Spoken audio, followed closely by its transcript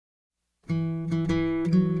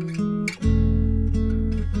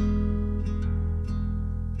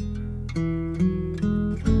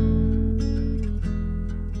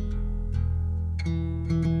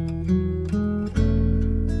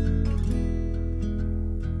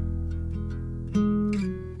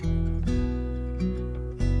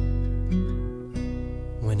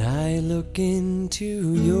look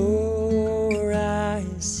into your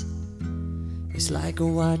eyes, it's like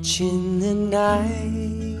watching the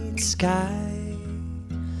night sky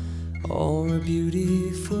or a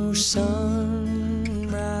beautiful sunrise.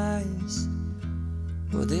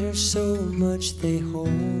 Well, there's so much they hold,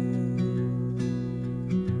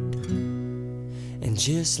 and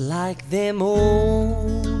just like them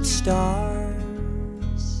old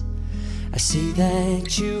stars, I see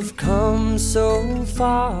that you've come so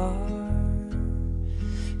far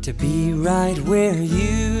to be right where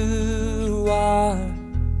you are.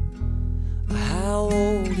 How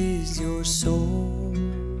old is your soul?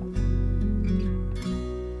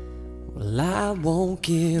 Well, I won't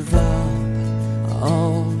give up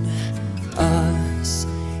on us,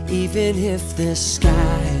 even if the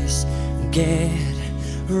skies get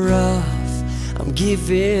rough. I'm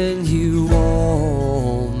giving you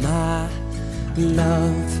all my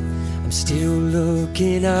love. I'm still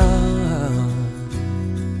looking up,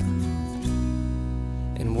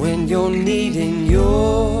 and when you're needing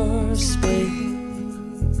your space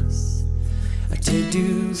to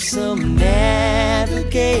do some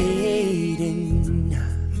navigating,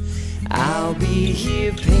 I'll be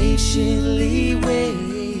here patiently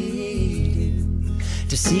waiting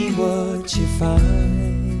to see what you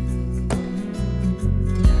find.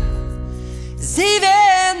 'Cause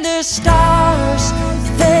even the stars,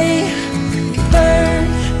 they burn.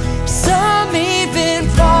 Some even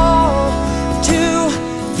fall to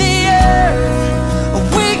the earth.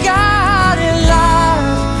 We got a lot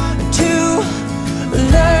to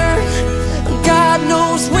learn. God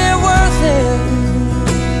knows we're worth it.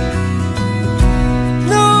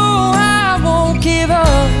 No, I won't give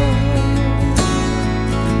up.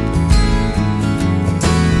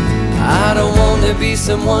 I don't want to be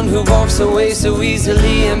someone who walks away so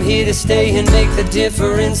easily. I'm here to stay and make the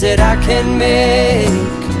difference that I can make.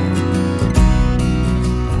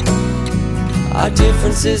 Our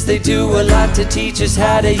differences, they do a lot to teach us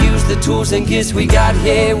how to use the tools and gifts we got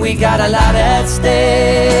here. We got a lot at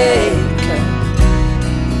stake,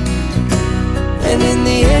 and in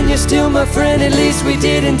the end you're still my friend. At least we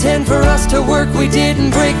did intend for us to work. We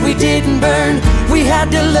didn't break, we didn't burn. We had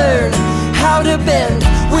to learn how to bend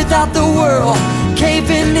without the world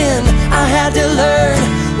caving in. I had to learn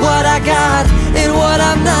what I got and what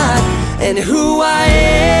I'm not, and who I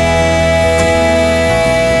am.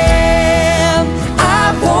 I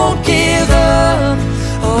won't give up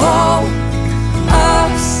on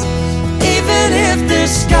us, even if the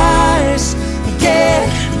skies get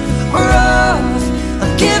rough.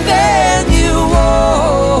 I'm giving you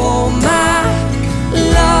all my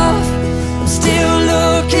love. I'm still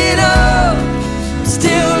looking up,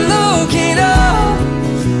 still looking up.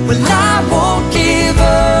 Well, I won't give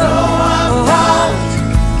up on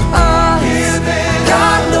us.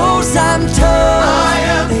 God knows I'm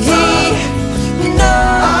tough. He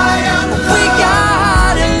knows we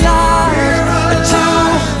got a lot to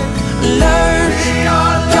learn.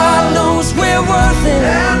 God knows we're worth it.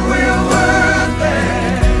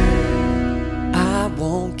 I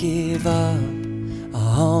won't give up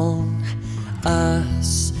on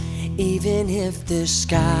us, even if the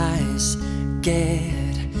skies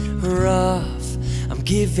get rough. I'm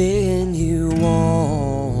giving you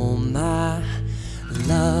all my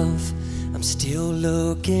love. I'm still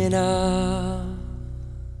looking up.